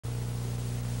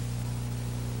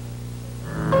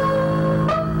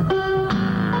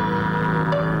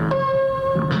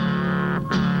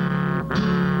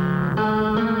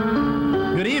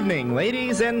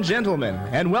and gentlemen,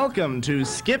 and welcome to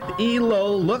Skip E.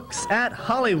 Lowe Looks at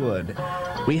Hollywood.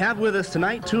 We have with us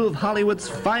tonight two of Hollywood's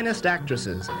finest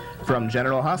actresses. From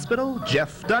General Hospital,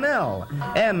 Jeff Donnell,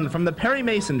 and from the Perry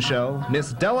Mason Show,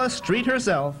 Miss Della Street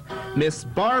herself, Miss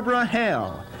Barbara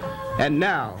Hale. And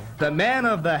now, the man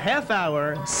of the half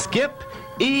hour, Skip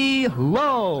E.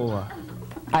 Lowe.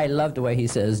 I love the way he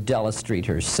says Della Street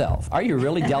herself. Are you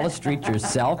really Della Street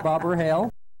yourself, Barbara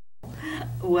Hale?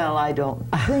 Well, I don't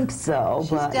think so.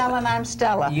 She's Della and I'm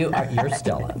Stella. You're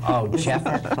Stella. Oh, Jeff.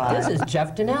 This is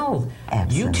Jeff Donnell.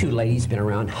 Absolutely. You two ladies been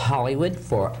around Hollywood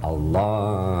for a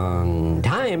long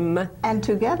time. And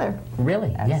together.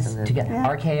 Really? Absolutely. Yes, together.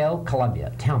 Yeah. RKO,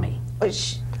 Columbia. Tell me.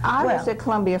 I was at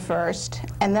Columbia first,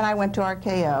 and then I went to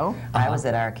RKO. I was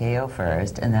at RKO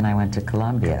first, and then I went to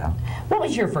Columbia. What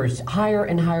was your first? Higher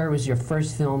and Higher was your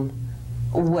first film?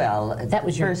 Well, That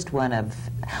was your- first one of...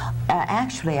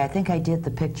 actually, I think I did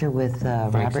the picture with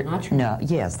Robert... Sinatra? No,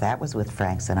 yes, that was with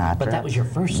Frank Sinatra. But that was your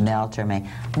first? Mel Torme.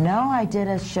 No, I did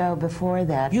a show before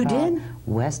that. You called did?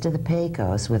 West of the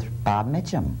Pecos with Bob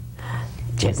Mitchum.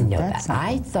 Didn't know that that. something?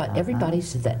 I thought everybody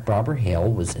said that Barbara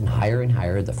Hale was in Higher and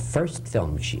Higher, the first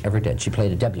film she ever did. She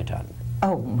played a debutante.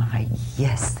 Oh, my,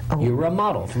 yes. Oh, You were a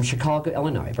model from Chicago,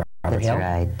 Illinois, Barbara that's Hale.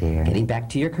 right, dear. Getting back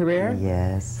to your career,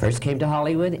 Yes. first came to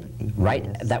Hollywood, right?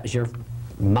 Yes. That was your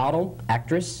model,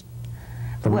 actress,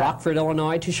 from Well, Rockford,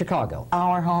 Illinois to Chicago.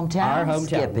 Our hometown, Our hometown.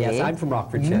 Skippy. Yes, I'm from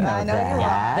Rockford, You too. know I know you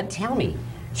that. But tell me,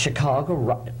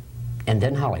 Chicago, and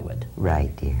then Hollywood.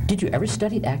 Right, dear. Did you ever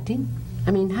study acting?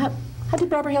 I mean, how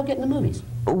did Barbara Hale get in the movies?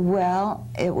 Well,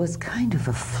 it was kind of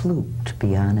a fluke, to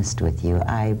be honest with you.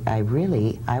 I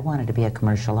wanted to be a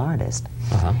commercial artist.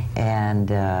 Uh-huh.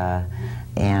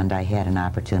 And I had an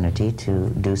opportunity to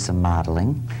do some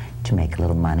modeling to make a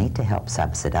little money to help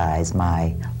subsidize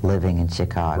my living in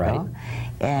Chicago. Right.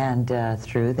 And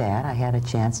through that, I had a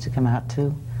chance to come out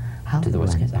to Hollywood. To the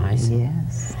Wisconsin, I see.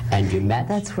 Yes. And you met?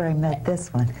 That's where I met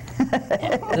this one.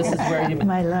 This is where you met?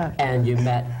 My love. And you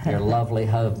met your lovely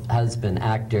husband,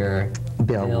 actor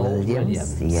Bill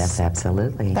Williams. Yes,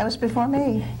 absolutely. That was before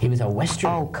me. He was a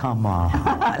Western, Oh, come on.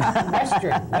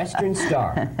 Western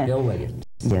star, Bill Williams.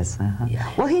 Yes,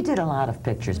 Yeah. Well, he did a lot of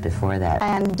pictures before that.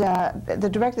 And the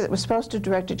director that was supposed to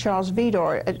direct it, Charles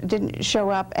Vidor, didn't show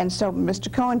up, and so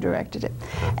Mr. Cohen directed it.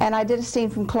 And I did a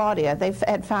scene from Claudia. They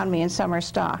had found me in summer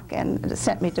stock and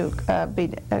sent me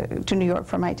to New York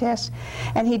for my test.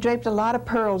 And he draped a lot of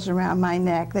pearls around my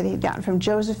neck that he'd gotten from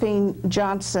Josephine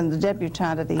Johnson, the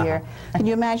debutante of the year. Can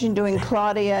you imagine doing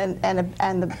Claudia, and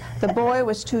the boy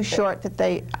was too short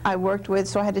that I worked with,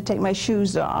 so I had to take my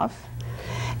shoes off.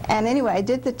 And anyway, I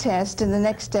did the test, and the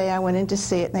next day I went in to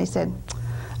see it, and they said,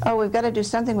 "Oh, we've got to do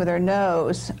something with her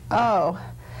nose. Oh,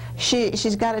 she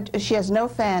has no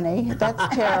fanny. That's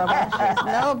terrible. She has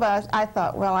no bust." I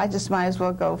thought, well, I just might as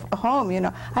well go home, you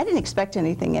know. I didn't expect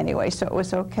anything anyway, so it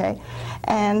was okay.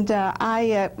 And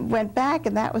I went back,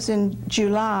 and that was in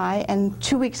July, and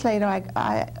 2 weeks later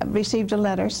I received a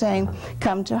letter saying,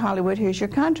 "Come to Hollywood, here's your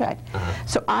contract."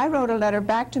 So I wrote a letter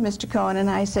back to Mr. Cohen, and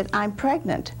I said, "I'm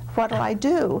pregnant. What'll I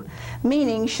do?"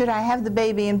 Meaning, should I have the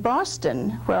baby in Boston,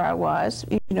 where I was,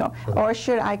 you know, or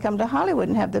should I come to Hollywood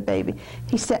and have the baby?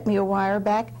 He sent me a wire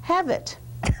back, "Have it."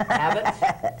 Have it?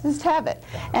 Just have it.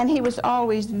 And he was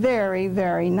always very,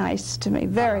 very nice to me,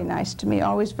 very nice to me,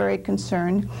 always very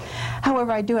concerned.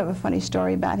 However, I do have a funny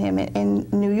story about him. In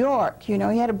New York, you know,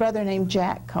 he had a brother named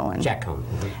Jack Cohen. Jack Cohen.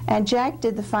 And Jack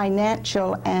did the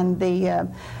financial and the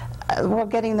well,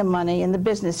 getting the money and the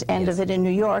business end Yes. of it in New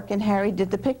York, and Harry did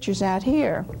the pictures out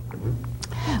here.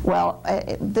 Well,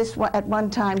 at one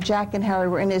time, Jack and Harry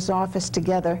were in his office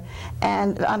together,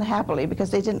 and unhappily, because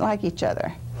they didn't like each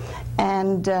other.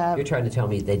 And You're trying to tell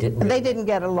me they didn't really... they didn't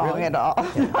get along Really? at all.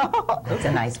 No. That's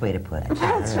a nice way to put it.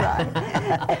 That's right.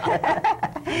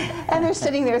 And they're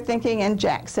sitting there thinking, and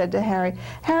Jack said to Harry,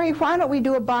 "Harry, why don't we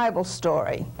do a Bible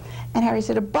story?" And Harry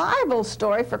said, "A Bible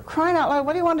story? For crying out loud,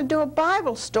 what do you want to do a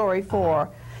Bible story for?"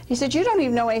 He said, "You don't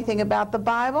even know anything about the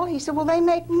Bible." He said, "Well, they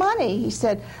make money." He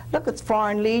said, "Look, it's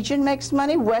Foreign Legion makes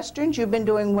money. Westerns, you've been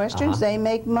doing Westerns, they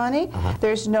make money.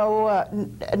 There's no,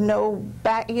 no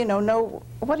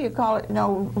what do you call it,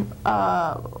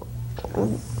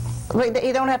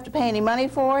 you don't have to pay any money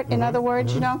for it, in other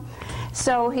words, you know."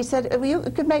 So he said, "Well, you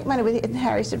could make money with it." And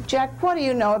Harry said, "Jack, what do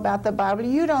you know about the Bible?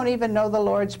 You don't even know the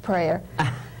Lord's Prayer."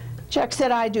 Jack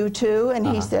said, "I do too." And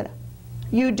he said,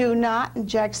 "You do not?" And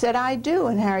Jack said, "I do."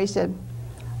 And Harry said,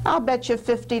 "I'll bet you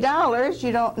 $50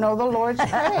 you don't know the Lord's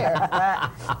Prayer."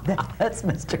 That's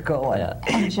Mr. Cohen.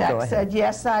 And Jack said,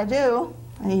 "Yes, I do."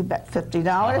 And he bet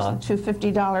 $50, and two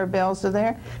 $50 bills are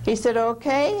there. He said,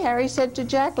 "Okay." Harry said to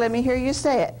Jack, "Let me hear you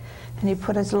say it." And he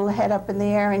put his little head up in the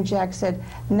air, and Jack said,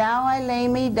 "Now I lay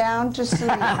me down to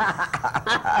sleep."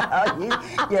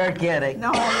 You're kidding.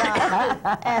 No, I'm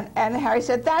not. And Harry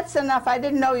said, "That's enough. I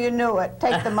didn't know you knew it.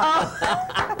 Take them up."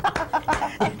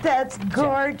 That's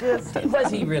gorgeous. Was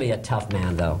he really a tough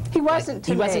man, though? He wasn't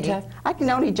to He me. wasn't tough? I can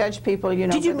only judge people, you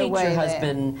know, Did you for the meet way your they-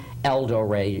 husband, Aldo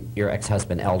Ray, your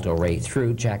ex-husband, Aldo Ray,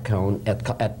 through Jack Cohn at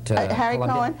Harry Columbia?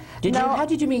 Cohen? Did No. you? How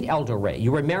did you meet Aldo Ray?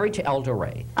 You were married to Aldo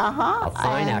Ray. Uh-huh. A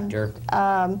fine And, actor.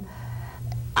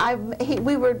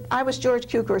 I was George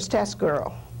Cukor's test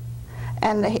girl.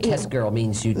 And Test girl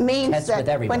means you means test that with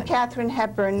everybody. when Katharine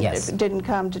Hepburn Yes. didn't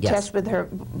come to Yes. test with her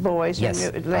boys, Yes,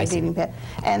 and I see. eating pet.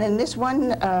 And in this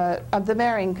one of the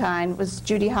marrying kind was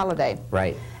Judy Holliday.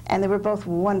 Right. And they were both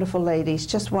wonderful ladies,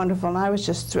 just wonderful. And I was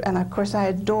just, and of course I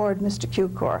adored Mr.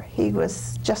 Cukor. He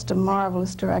was just a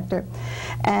marvelous director.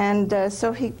 And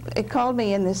so he called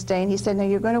me in this day, and he said, "Now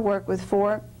you're going to work with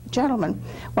 4 gentlemen.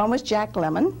 One was Jack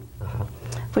Lemmon,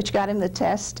 which got him the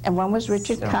test, and one was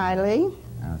Richard Kiley.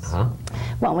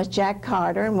 One was Jack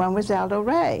Carter, and one was Aldo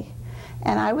Ray.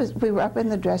 And we were up in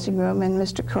the dressing room, and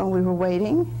Mr. Cohn, we were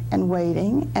waiting and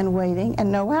waiting and waiting,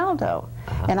 and no Aldo.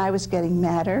 And I was getting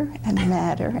madder and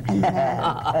madder and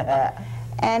madder.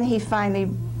 And he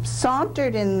finally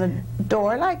sauntered in the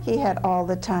door like he had all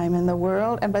the time in the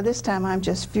world. And by this time, I'm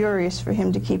just furious for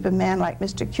him to keep a man like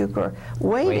Mr. Cukor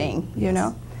waiting, you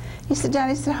know. He sat down,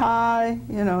 he said, "Hi,"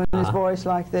 you know, in his voice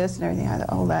like this and everything. I thought,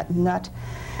 "Oh, that nut."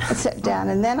 I sat down,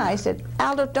 and then I said,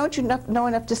 "Aldo, don't you know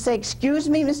enough to say, 'Excuse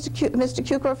me, Mr.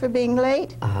 Cukor, for being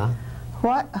late?'"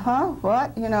 "What? Huh?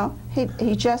 What?" You know, he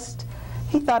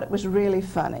thought it was really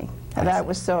funny. And I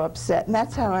was so upset. And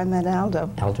that's how I met Aldo.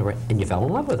 Aldo Ray. And you fell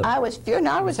in love with him. I was furious.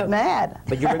 I was mad.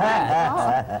 But you were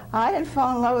mad. No, I didn't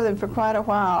fall in love with him for quite a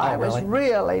while. I was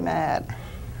really mad.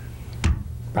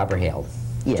 Robert Hale.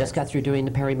 Yes. Just got through doing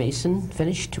the Perry Mason,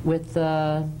 finished with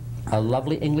a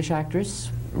lovely English actress.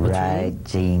 What's her Right, name?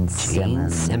 Jean Jean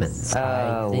Simmons. Simmons. I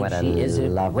Oh, think what a she is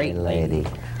lovely great lady. lady.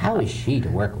 How is she to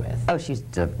work with? Oh, she's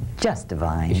just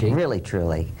divine, Is she? really,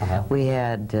 truly. We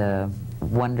had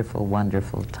wonderful,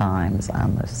 wonderful times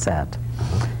on the set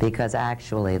because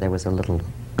actually there was a little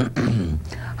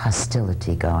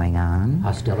hostility going on.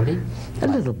 Hostility? A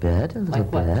little bit, a little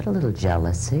Like what? bit, a little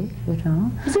jealousy, you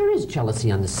know. There is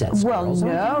jealousy on the sets. Well, girls,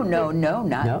 aren't no, there?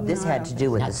 not. No? This had to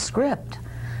do with the script.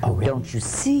 Oh, really? Don't you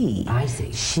see? I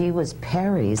see. She was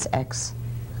Perry's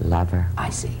ex-lover. I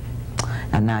see.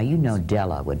 And now you know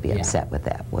Della would be Yeah. upset with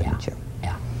that, wouldn't you?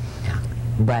 Yeah. Yeah.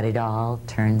 But it all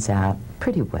turns out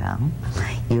pretty well.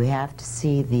 You have to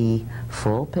see the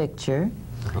full picture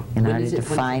in When order is it- to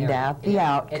when find it out the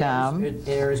outcome. It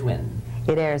airs when?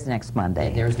 It airs next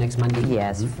Monday. It airs next Monday?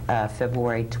 Yes,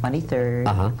 February 23rd.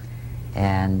 Uh-huh.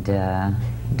 And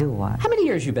do what? How many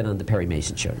years you been on the Perry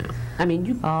Mason show now? I mean,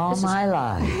 you... All my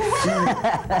life.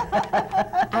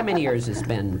 How many years has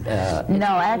been... No,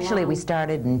 actually, we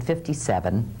started in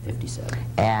 57 57.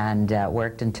 and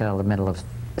worked until the middle of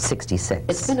 66.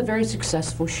 It's been a very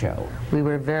successful show. We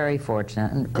were very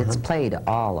fortunate, and it's played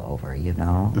all over, you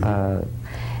know,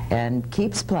 and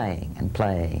keeps playing and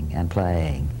playing and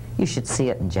playing. You should see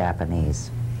it in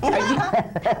Japanese.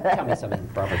 Tell me something,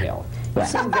 Barbara Hale. You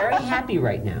seem very happy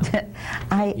right now.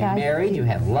 You're married, you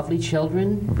have lovely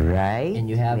children. Right. And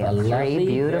you have we a three lovely,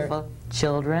 beautiful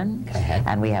children. Go ahead.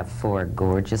 And we have 4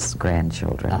 gorgeous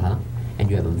grandchildren. And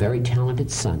you have a very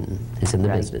talented son who's in the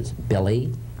Right. business.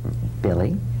 Billy.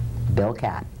 Bill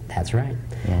Cat. That's right.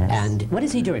 Yes. And what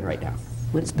is he doing right now?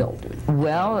 What is Bill doing?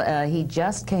 Well, he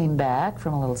just came back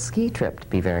from a little ski trip, to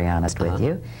be very honest with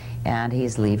you. And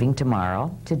he's leaving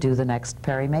tomorrow to do the next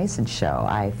Perry Mason show.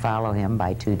 I follow him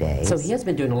by 2 days. So he has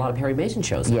been doing a lot of Perry Mason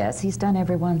shows. Yes, he's done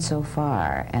every one so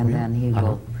far. And then he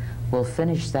will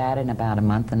finish that in about a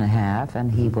month and a half,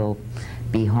 and he will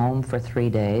be home for 3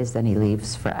 days. Then he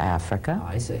leaves for Africa. Oh,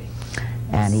 I see.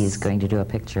 And he's going to do a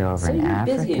picture over So in you're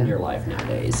Africa. busy in your life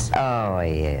nowadays. Oh,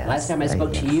 yes. Last time I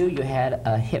spoke to you, you had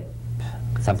a hip.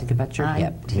 Something about your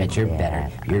hip. But you're better.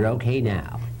 You're okay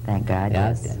now. Thank God, Yeah,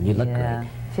 yes. you look Yeah. great.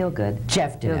 Feel good.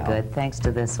 Jeff Feel Donnell. good, thanks to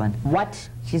this one. What?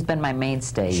 She's been my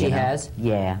mainstay, She you know. has?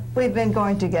 Yeah. We've been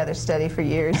going together steady for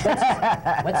years.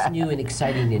 What's new and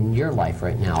exciting in your life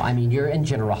right now? I mean, you're in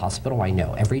General Hospital, I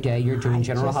know. Every day you're doing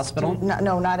General Hospital?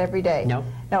 No, not every day. No?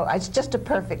 No, it's just a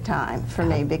perfect time for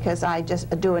me because I just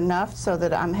do enough so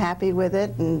that I'm happy with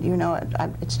it, and you know,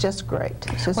 it's just great.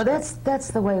 It's just Well, great. that's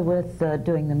the way with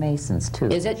doing the Masons, too.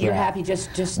 Is it? You're happy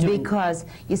just doing... Because,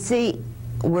 you see,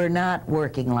 we're not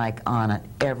working like on an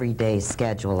everyday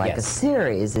schedule. Like a Yes.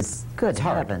 series is, good It's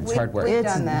hard. heavens. It's hard work. We've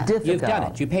It's done that. difficult. You've done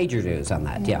it. You paid your dues on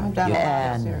that, yeah. I've done You- a lot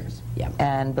of And, series. Yeah.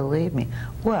 and believe me,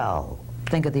 well,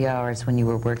 think of the hours when you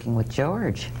were working with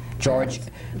George. George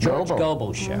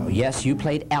Gobel show. Yes, you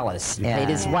played Ellis. You played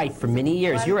his wife for many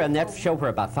years. You were on that show for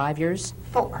about 5 years?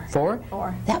 4. 4?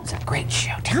 4. That was a great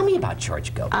show. Tell me about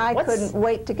George Gobel. I couldn't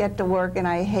wait to get to work, and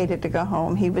I hated to go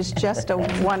home. He was just a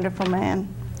wonderful man.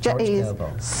 He's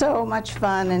so much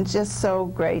fun and just so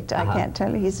great. I can't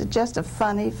tell you. He's just a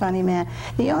funny, funny man.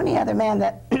 The only other man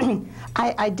that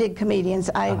I dig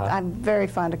comedians. I'm very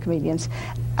fond of comedians.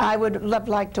 I would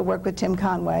like to work with Tim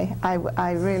Conway.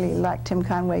 I really like Tim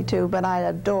Conway too, but I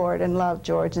adored and loved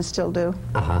George and still do.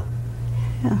 Yeah.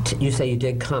 You say you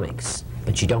dig comics,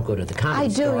 but you don't go to the comedy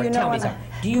store. I do, you know. Tell me something.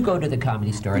 Do you go to the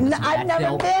comedy store? No, I've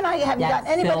never been. I haven't got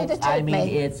anybody to take me. I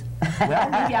mean, it's, well,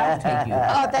 maybe I'll take you.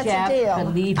 Oh, that's Jeff, a deal.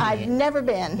 Believe me. I've never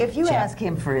been. If you ask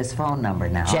him for his phone number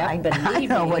now, Jeff, I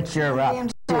know what you're up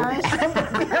to. I'm going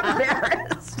to be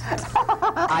embarrassed.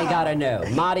 I got to know.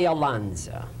 Marty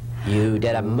Alonso. You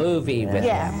did a movie with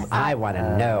him. I want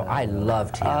to know. I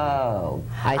loved him. Oh.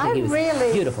 I think he was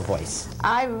a beautiful voice.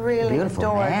 I really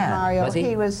adored Mario. Was he?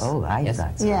 He was, I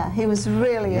thought so. Yeah, he was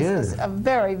really a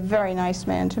very, very nice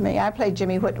man to me. I played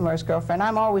Jimmy Whitmore's girlfriend.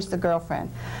 I'm always the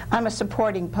girlfriend. I'm a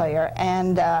supporting player,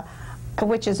 and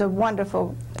which is a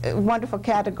wonderful, wonderful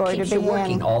category to be in. Keeps you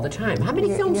working all the time. How many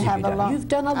films have you done? You've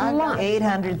done a lot.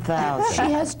 800,000.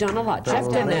 She has done a lot. Jeff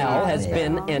Donnell has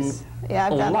been in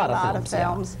I've done a lot of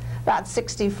films. About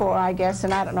 64, I guess,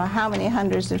 and I don't know how many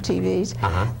hundreds of TVs.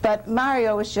 But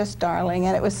Mario was just darling,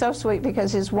 and it was so sweet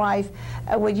because his wife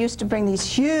used to bring these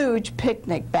huge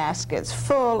picnic baskets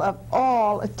full of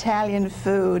all Italian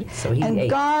food, and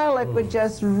garlic would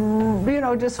just,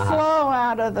 just flow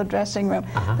out of the dressing room.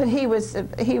 But he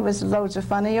was loads of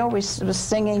fun. He always was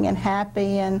singing and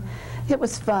happy, and it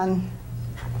was fun.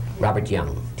 Robert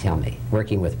Young, tell me,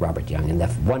 working with Robert Young in that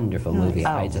wonderful movie.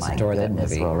 I just adore that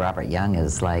movie. Well, Robert Young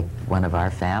is like one of our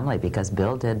family because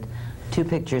Bill did 2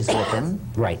 pictures with him.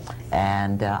 Right.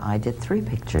 And I did 3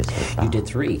 pictures with him. You did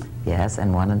 3? Yes,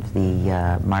 and one of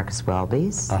the Marcus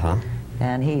Welby's.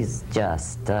 And he's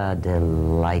just a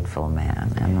delightful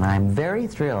man, and I'm very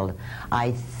thrilled.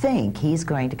 I think he's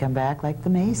going to come back like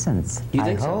the Masons. You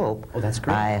think I hope. Oh, that's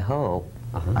great. I hope.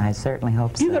 I certainly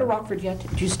hope so. Do you go to Rockford yet?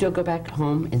 Do you still go back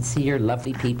home and see your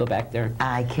lovely people back there?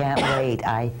 I can't wait.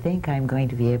 I think I'm going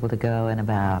to be able to go in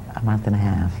about a month and a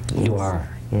half. Yes. You are?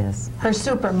 Yes. Her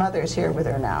super mother's here with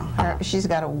her now. She's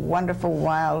got a wonderful,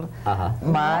 wild...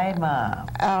 My mom.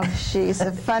 Oh, she's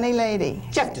a funny lady.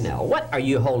 Jeff Donnell, what are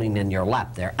you holding in your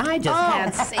lap there? I just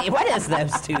can't see. What is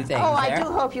those 2 things there? I do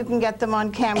hope you can get them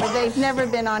on camera. They've never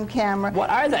been on camera. What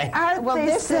are they? Well,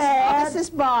 this is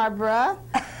Barbara,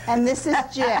 and this is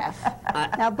Jeff.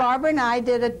 Now, Barbara and I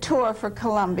did a tour for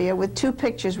Columbia with 2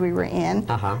 pictures we were in,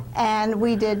 and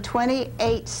we did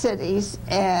 28 cities,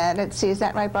 and let's see, is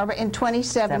that right, Barbara? In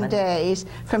 27 days,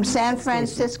 from San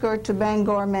Francisco to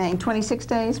Bangor, Maine. 26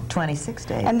 days? 26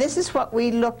 days. And this is what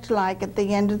we looked like at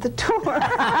the end of the tour.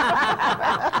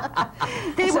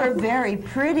 They were very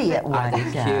pretty at one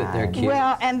time. They're cute.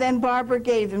 Well, and then Barbara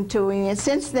gave them to me, and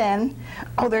since then,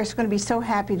 they're going to be so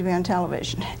happy to be on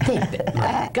television.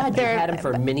 God, you've had them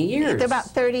for many years. They're about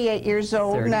 38 years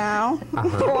old now.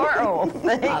 Poor old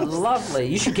things. Lovely.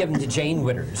 You should give them to Jane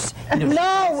Witters.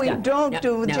 No, we don't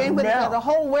do Jane Witters. Has a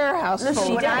whole warehouse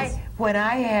full. When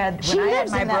I had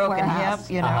my broken hip,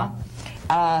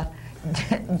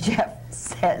 Jeff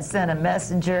sent a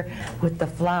messenger with the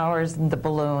flowers and the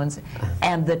balloons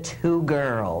and the 2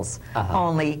 girls.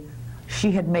 Only she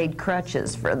had made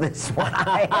crutches for this one.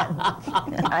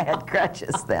 I had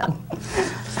crutches then.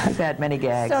 I've had many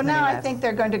gags. So now I think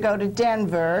they're going to go to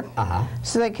Denver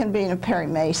so they can be in a Perry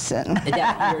Mason.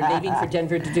 You're leaving for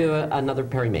Denver to do another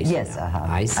Perry Mason? Yes,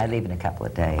 I see. I leave in a couple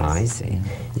of days. I see.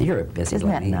 You're a busy Isn't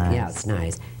lady. That nice? Yeah, it's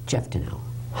nice. Jeff Donnell,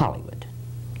 Hollywood.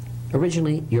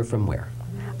 Originally, you're from where?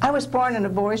 I was born in a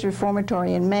boys'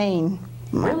 reformatory in Maine.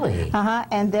 Really?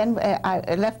 And then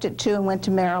I left at 2 and went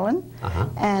to Maryland.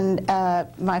 And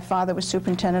my father was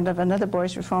superintendent of another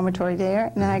boys' reformatory there.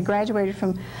 And then I graduated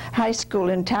from high school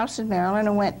in Towson, Maryland,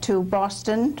 and went to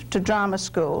Boston to drama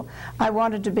school. I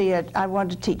wanted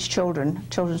to teach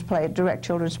children's play, direct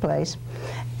children's plays.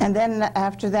 And then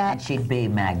after that... And she'd be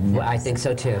magnificent. Well, I think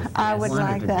so, too. I would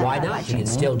like that. Why not? She can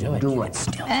still do it.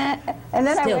 And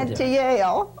then I went to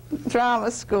Yale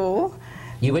Drama School.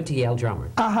 You went to Yale Drama?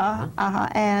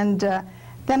 And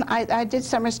then I did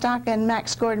summer stock, and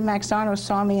Max Gordon, Max Arno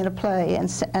saw me in a play,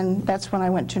 and that's when I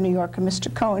went to New York, and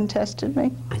Mr. Cohen tested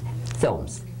me.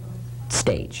 Films,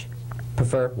 stage,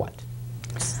 prefer what?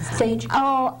 stage?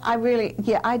 Oh,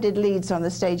 I did leads on the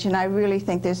stage, and I really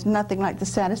think there's nothing like the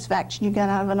satisfaction you get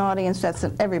out of an audience.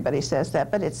 Everybody says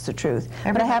that, but it's the truth.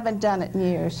 But I haven't done it in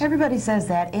years. Everybody says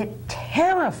that. It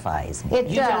terrifies me.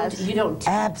 It does. You don't.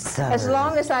 Absolutely. As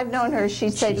long as I've known her,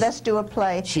 she'd say, let's do a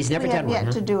play. She's never done one, We have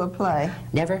yet huh? to do a play.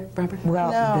 Never, Barbara?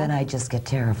 Well, No. then I just get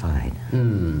terrified.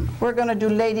 We're going to do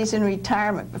Ladies in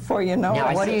Retirement before you know Now,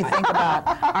 it. What do you think about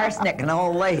arsenic and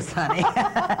old lace, honey?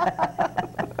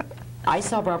 I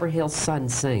saw Barbara Hale's son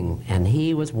sing, and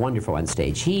he was wonderful on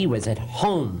stage. He was at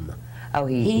home. Oh,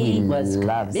 he was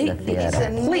loves the theater.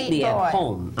 completely Neat boy. at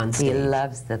home on stage. He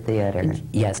loves the theater.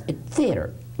 Yes,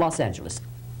 theater, Los Angeles.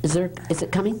 Is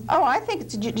it coming? Oh, I think,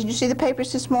 did you see the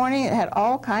papers this morning? It had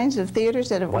all kinds of theaters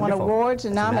that have Wonderful. won awards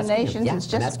and I'm asking you. nominations. Yeah, It's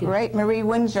I'm just asking you. great. Marie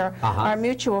Windsor, our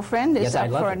mutual friend, is Yes, I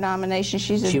up love for her. a nomination.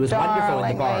 She's a She was wonderful in the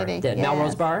darling bar, lady. the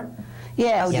Melrose Bar.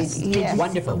 Yes, Yes, yes.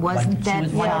 wonderful. Wasn't that She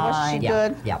was wonderful. was she Yeah,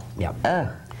 good? Yeah.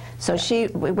 So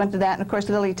we went to that, and of course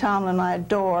Lily Tomlin I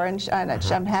adore, and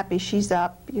I'm happy she's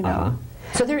up, you know.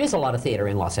 So there is a lot of theater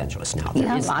in Los Angeles now. There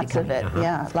Yeah, is lots of becoming, it.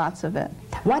 Yeah, lots of it.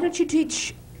 Why don't you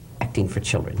teach acting for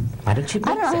children? Why don't you?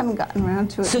 I haven't gotten around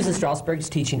to it. Susan Strasberg's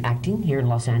teaching acting here in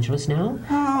Los Angeles now.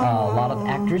 A lot of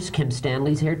actors. Kim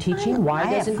Stanley's here teaching. Why I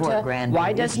have doesn't? 4 grandbabies.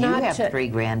 Why does not? You have 3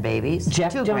 grandbabies.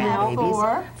 Jeff 2 Donnell?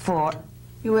 grandbabies. 4.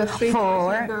 You have 3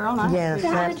 4. girl, huh? Yes,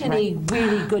 There that's aren't any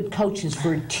really good coaches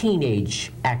for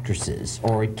teenage actresses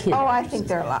or kid. Oh, I actresses. think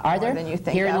there are a lot Are more there? than you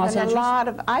think. Here in Los and Angeles? a lot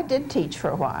of. I did teach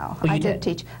for a while. Oh, you I did?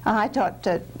 teach. I taught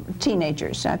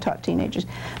teenagers. I taught teenagers.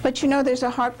 But you know, there's a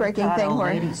heartbreaking Taught thing old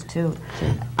where. ladies too.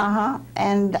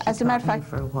 And as a matter of taught me fact,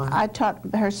 for a while. I taught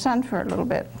her son for a little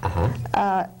bit.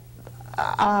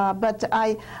 But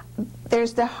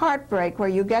there's the heartbreak where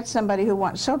you get somebody who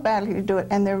wants so badly to do it,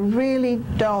 and they really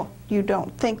you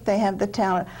don't think they have the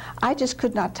talent. I just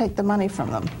could not take the money from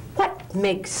them. What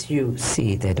makes you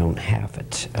see they don't have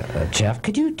it, Jeff?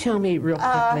 Could you tell me real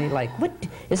quickly, like, what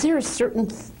is there a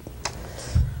certain?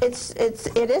 It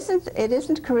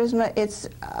isn't charisma. It's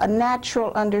a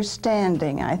natural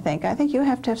understanding. I think you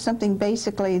have to have something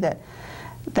basically that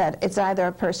it's either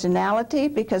a personality,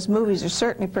 because movies are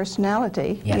certainly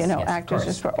personality, Yes, you know, yes, of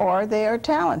actors, course. or they are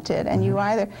talented, and you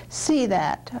either see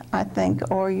that, I think,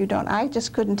 or you don't. I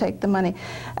just couldn't take the money.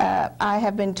 I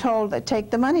have been told that take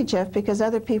the money, Jeff, because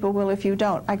other people will if you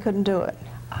don't. I couldn't do it.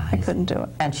 I couldn't do it.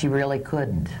 And she really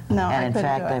couldn't. No, I and in couldn't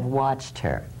fact, do it. I've watched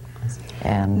her,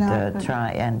 and No, I couldn't.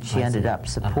 and she ended up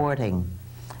supporting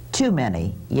too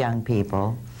many young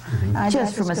people, I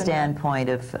just from a couldn't. standpoint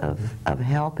of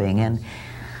helping. And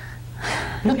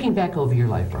Looking back over your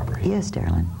life, Barbara. yes,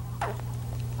 darling.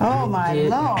 Oh my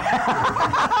did. Lord!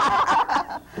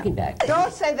 Looking back.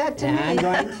 Don't say that to I'm me.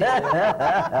 going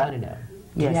to. I don't know.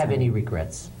 Do you Yes, have honey. any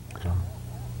regrets at all?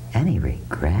 Any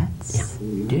regrets?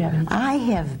 Do you have any? I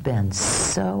have been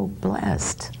so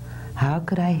blessed. How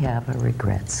could I have a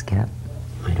regret, Skip?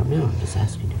 I don't know. I'm just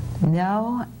asking you.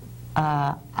 No,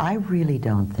 I really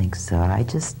don't think so. I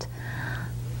just,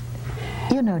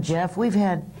 you know, Jeff, we've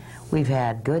had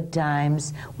good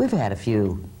times. We've had a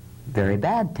few very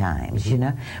bad times, you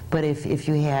know. But if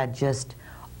you had just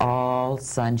all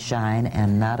sunshine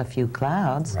and not a few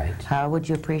clouds, Right. how would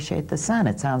you appreciate the sun?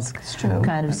 It sounds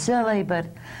kind of silly, but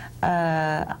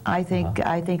I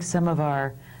think some of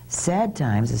our sad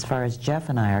times, as far as Jeff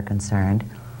and I are concerned,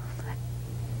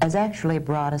 has actually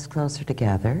brought us closer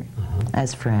together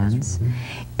as friends.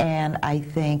 And I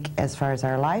think as far as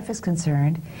our life is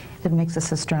concerned, it makes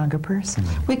us a stronger person.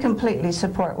 We completely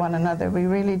support one another. We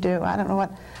really do. I don't know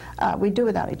what we do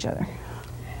without each other.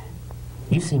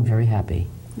 You seem very happy.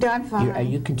 I'm fine. Are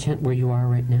you content where you are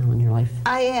right now in your life?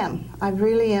 I am. I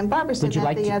really am. Barbara said Would you that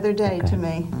like the to- other day okay. to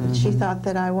me. That she thought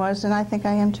that I was, and I think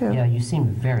I am too. Yeah, you seem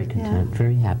very content,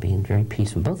 very happy, and very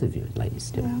peaceful. Both of you ladies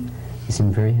do. Yeah. You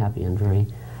seem very happy and very...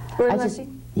 We're I lucky.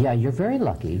 Yeah, you're very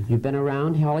lucky. You've been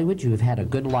around Hollywood. You've had a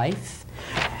good life.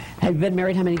 Have you been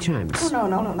married how many times? Oh,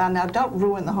 no. Now, don't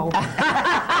ruin the whole thing.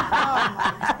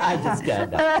 I just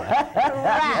got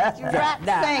that. You rat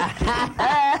thing.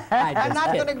 I'm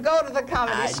not going to go to the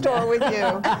comedy store with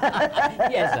you.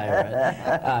 Yes, I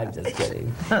would. I'm just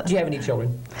kidding. Do you have any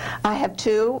children? I have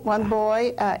 2. One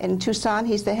boy in Tucson.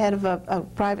 He's the head of a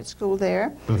private school there,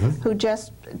 who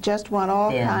just won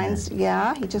all kinds.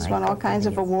 Yeah, he just won all kinds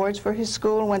of awards for his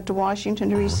school. Went to Washington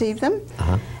to receive them,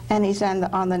 and he's on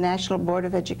the National Board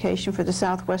of Education for the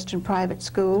Southwestern Private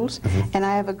Schools. And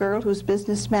I have a girl who's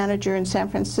business manager in San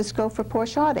Francisco for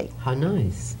Porsche Audi, How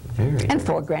nice. Very and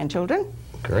 4 grandchildren.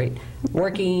 great.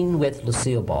 Working with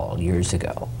Lucille Ball years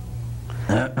ago.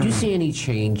 Do you see any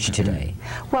change today?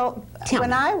 Well, Tell when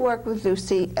me. I worked with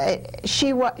Lucy, she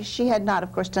had not,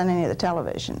 of course, done any of the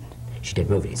television. She did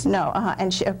movies. No,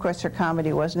 and she, of course her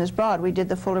comedy wasn't as broad. We did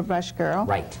The Fuller Brush Girl.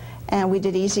 Right. And we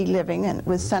did Easy Living and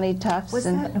with Sonny Tufts.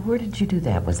 Where did you do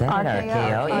that? Was that at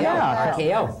RKO? Yeah,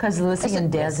 RKO. Because Lucy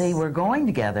and Desi were going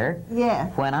together. Yeah.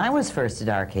 When I was first at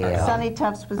RKO. Sonny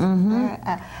Tufts was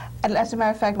there. And as a matter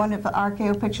of fact, one of the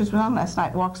RKO pictures was on last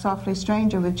night, Walk Softly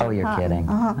Stranger with Jim Oh, you're Cotton. kidding.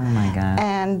 Oh, my God.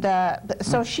 And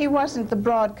so she wasn't the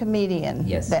broad comedian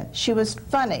then. She was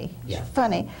funny. Yeah.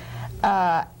 Funny.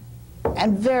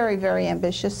 And very, very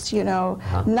ambitious, you know.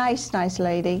 Nice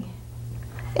lady.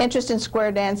 Interest in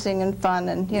square dancing and fun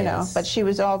and, you know, but she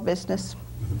was all business.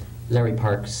 Larry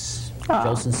Parks,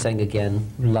 Jolson sang again,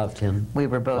 loved him. We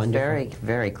were both very,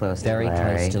 very close to Larry.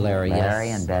 Very close to Larry, yes. Larry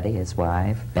and Betty, his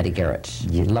wife. Betty Garrett,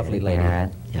 lovely Betty lady.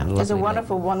 Garrett. Yeah, It was a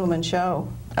wonderful one-woman show.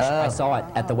 I saw it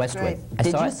at the Westwood.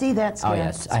 Did you see that sketch? Oh,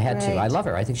 yes, I had to. I love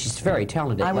her. I think she's a very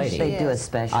talented I lady. wish they'd do a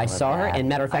special I of saw her, that. and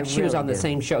matter of fact, she was on the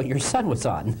same show your son was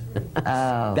on.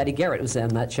 Oh. Betty Garrett was on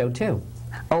that show, too.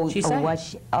 Oh, She sang. was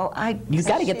she? Oh, You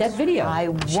got to get that video. I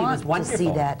She was want to see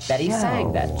wonderful. that Betty show.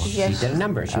 sang that. She did a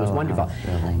number. She was wonderful.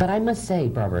 really? But I must say,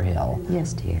 Barbara Hale,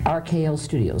 Yes, dear. RKO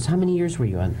Studios, how many years were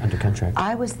you under contract?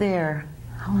 I was there,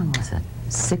 how long was it?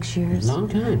 6 years? Long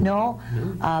time. No,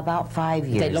 about 5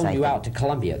 years. They loaned I you think. out to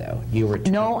Columbia, though. You were.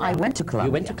 No, I went to Columbia.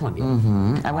 You went to Columbia.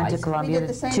 I went to We Columbia did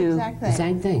the same to. exact thing. The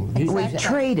same thing. We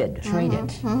traded.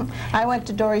 Traded. I went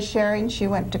to Dory Sherry and she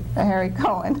went to Harry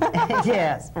Cohen.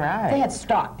 Yes, right. They had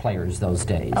stock players those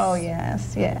days. Oh,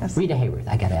 yes, yes. Rita Hayworth,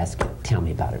 I got to ask you. Tell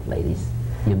me about her, ladies.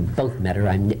 You both met her.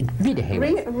 Rita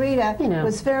Hayworth. Rita You know.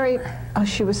 was very, oh,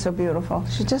 she was so beautiful.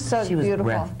 She's just so She was beautiful.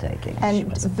 breathtaking. She And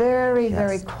was very, just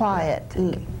very quiet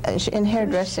in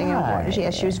hairdressing and shy. borders.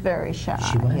 Yes, she was very shy.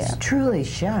 She was? Yeah. Truly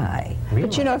shy. Really?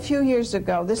 But you know, a few years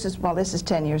ago, this is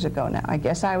 10 years ago now, I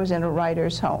guess, I was in a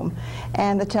writer's home,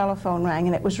 and the telephone rang,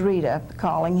 and it was Rita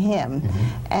calling him.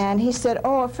 And he said,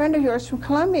 oh, a friend of yours from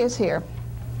Columbia is here.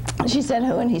 She said,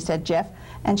 who? And he said, Jeff.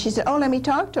 And she said, oh, let me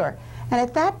talk to her. And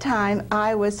at that time,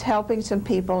 I was helping some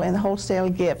people in wholesale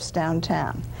gifts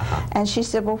downtown. And she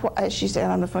said, well, she said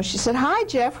on the phone, she said, hi,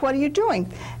 Jeff, what are you doing?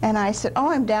 And I said, oh,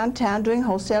 I'm downtown doing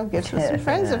wholesale gifts with some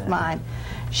friends of mine.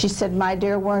 She said, my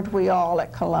dear, weren't we all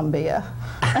at Columbia?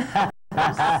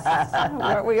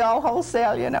 Weren't we all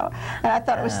wholesale, you know? And I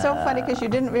thought it was so funny because you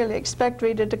didn't really expect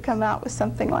Rita to come out with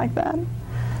something like that.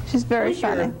 She's very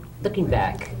funny. Looking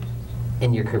back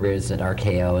in your careers at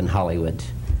RKO and Hollywood,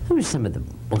 who were some of the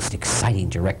most exciting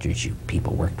directors you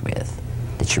people worked with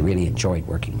that you really enjoyed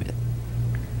working with?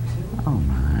 Oh,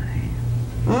 my.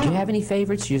 Do you have any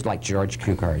favorites? You like George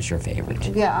Cukor is your favorite.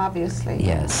 Yeah, obviously.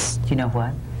 Yes. Do you know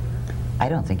what? I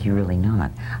don't think you really know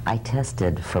it. I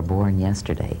tested for Born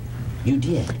Yesterday. You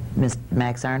did? Miss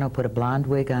Max Arno put a blonde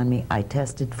wig on me. I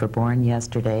tested for Born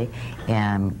Yesterday,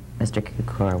 and Mr.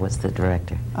 Cukor was the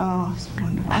director. Oh, it's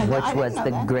wonderful. Which was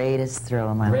the greatest thrill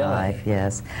of my Really? life,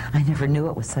 yes. I never knew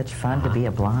it was such fun to be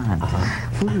a blonde.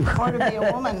 Or to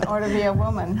be a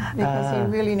woman, because he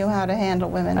really knew how to handle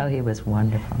women. Oh, he was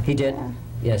wonderful. He did?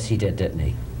 Yes, he did, didn't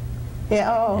he?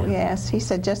 Yeah, oh, yes, he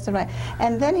said just the right.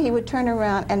 And then he would turn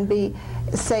around and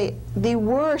say the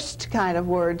worst kind of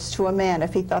words to a man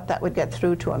if he thought that would get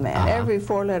through to a man. Every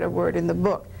four-letter word in the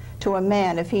book to a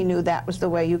man if he knew that was the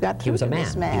way you got through to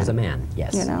this man. He was a man,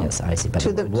 yes. You know, yes, I see. But to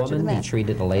a the woman, man. he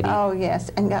treated a lady. Oh, yes,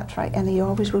 and got right. And he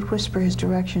always would whisper his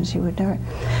directions. He would never,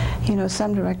 you know,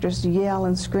 some directors yell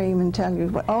and scream and tell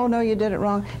you, oh, no, you did it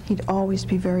wrong. He'd always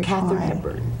be very Katharine quiet.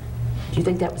 Hepburn. Do you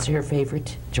think that was her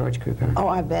favorite, George Cukor? Oh,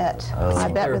 I bet. Oh. I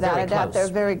bet They were without very a doubt. close.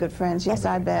 They're very good friends. Yes,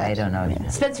 I bet. I don't know.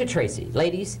 Spencer Tracy.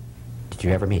 Ladies, did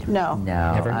you ever meet him? No.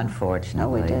 No, Never?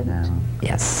 unfortunately, No, we didn't. no.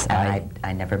 Yes. And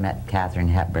I never met Katharine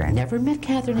Hepburn. never met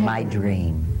Katharine Hepburn. My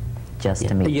dream, just Yeah,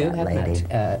 to meet you that have lady.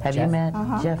 met, Have you Jeff? met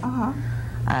Jeff?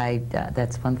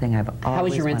 That's one thing I've always How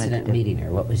was your wanted incident to do. meeting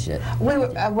her? What was it? We were,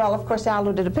 well, of course,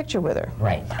 Aldo did a picture with her.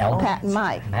 Right. Elder. Pat and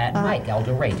Mike. Pat and Mike.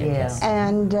 Elder Ray did, Yeah. yes.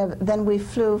 And then we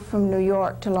flew from New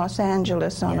York to Los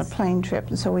Angeles on Yes. a plane trip,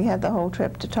 and so we had the whole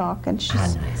trip to talk. And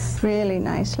she's nice. really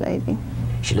nice lady.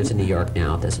 She lives in New York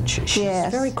now, doesn't she? She's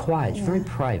Yes. very quiet, very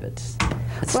private.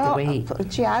 That's Well, the way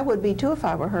gee, I would be too if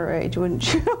I were her age,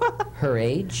 wouldn't you? her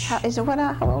age. How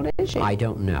old is she? I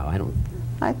don't know.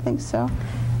 I think so.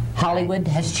 Hollywood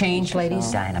has changed,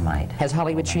 ladies. Dynamite. Has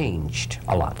Hollywood changed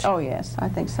a lot? Oh, yes, I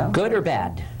think so. Good or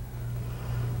bad?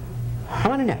 I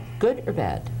want to know. Good or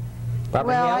bad?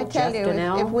 Barbara Well, Hale, I tell Jeff you,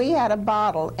 Donnell? if we had a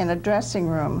bottle in a dressing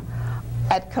room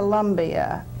at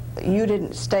Columbia, you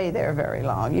didn't stay there very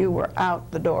long. You were out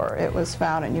the door. It was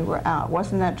found and you were out.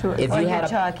 Wasn't that true? If Well, you you're had a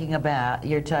talking about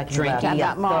Drinking. the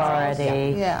About morals,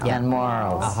 authority yeah. and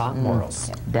morals.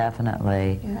 morals.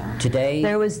 Definitely. Yeah. Today,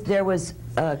 There was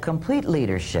a complete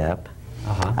leadership,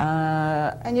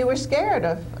 And you were scared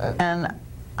of... And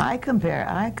I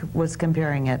was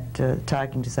comparing it to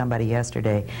talking to somebody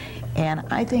yesterday, and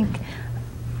I think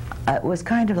it was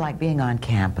kind of like being on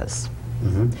campus.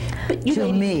 But you To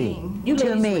ladies- me, you to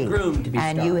ladies me. were groomed to be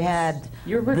And stars. you had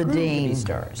You were the groomed to be dean.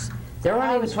 stars. There aren't I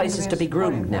even was places to be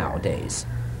groomed disappointed. nowadays.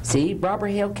 See, Robert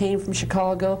Hale came from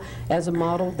Chicago as a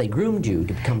model. They groomed you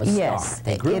to become a Yes, star.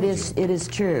 They groomed it is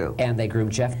true. you. And they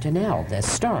groomed Jeff Donnell as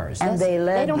stars. And they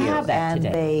led don't you, have that and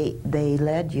today. they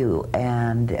led you,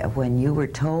 and when you were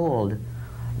told,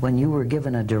 when you were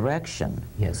given a direction,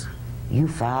 Yes, you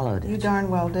followed You it. darn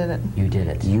well did it. you did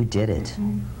it. You did it.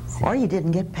 Or you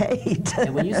didn't get paid.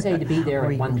 And when you say to be there Or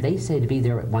at you- one, they say to be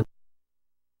there at one.